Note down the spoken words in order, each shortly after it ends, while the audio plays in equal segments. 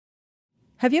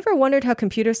Have you ever wondered how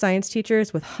computer science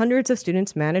teachers with hundreds of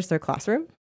students manage their classroom?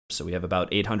 So we have about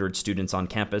 800 students on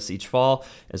campus each fall,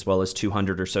 as well as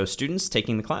 200 or so students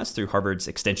taking the class through Harvard's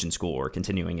Extension School or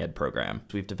continuing ed program.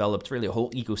 We've developed really a whole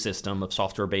ecosystem of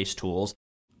software-based tools.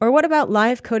 Or what about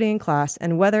live coding in class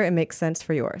and whether it makes sense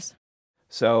for yours?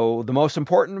 So the most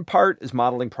important part is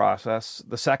modeling process.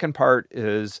 The second part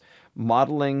is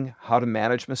modeling how to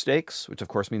manage mistakes, which of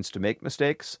course means to make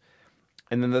mistakes.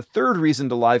 And then the third reason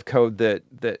to live code that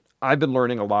I've been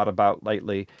learning a lot about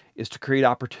lately is to create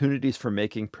opportunities for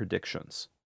making predictions.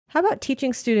 How about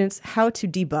teaching students how to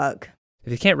debug?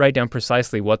 If you can't write down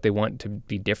precisely what they want to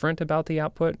be different about the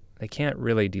output, they can't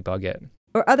really debug it.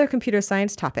 Or other computer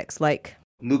science topics like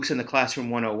MOOCs in the Classroom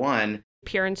 101,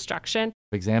 peer instruction,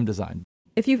 exam design.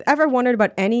 If you've ever wondered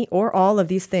about any or all of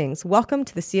these things, welcome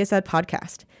to the CS Ed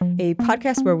Podcast, a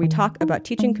podcast where we talk about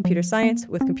teaching computer science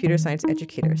with computer science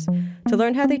educators to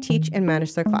learn how they teach and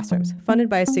manage their classrooms, funded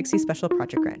by a SIGSI Special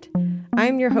Project Grant.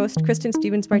 I'm your host, Kristen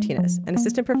Stevens-Martinez, an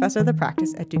assistant professor of the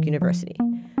practice at Duke University.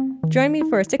 Join me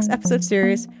for a 6-episode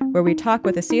series where we talk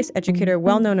with a CS educator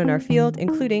well known in our field,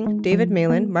 including David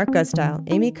Malin, Mark Guztile,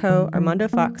 Amy Coe, Armando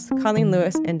Fox, Colleen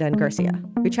Lewis, and Dan Garcia.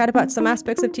 We chat about some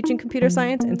aspects of teaching computer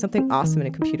science and something awesome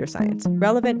in computer science,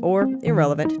 relevant or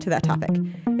irrelevant to that topic.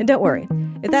 And don't worry,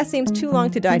 if that seems too long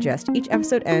to digest, each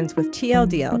episode ends with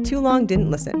TLDL, too long,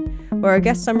 didn't listen, where our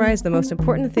guests summarize the most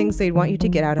important things they'd want you to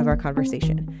get out of our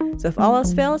conversation. So if all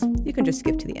else fails, you can just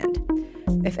skip to the end.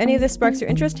 If any of this sparks your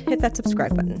interest, hit that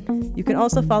subscribe button. You can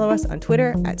also follow us on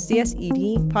Twitter at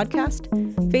CSED Podcast,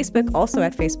 Facebook also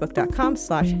at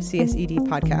facebook.com/CSED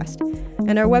Podcast,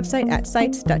 and our website at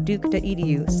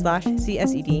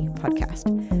sites.duke.edu/CSED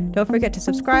Podcast. Don't forget to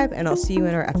subscribe, and I'll see you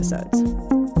in our episodes.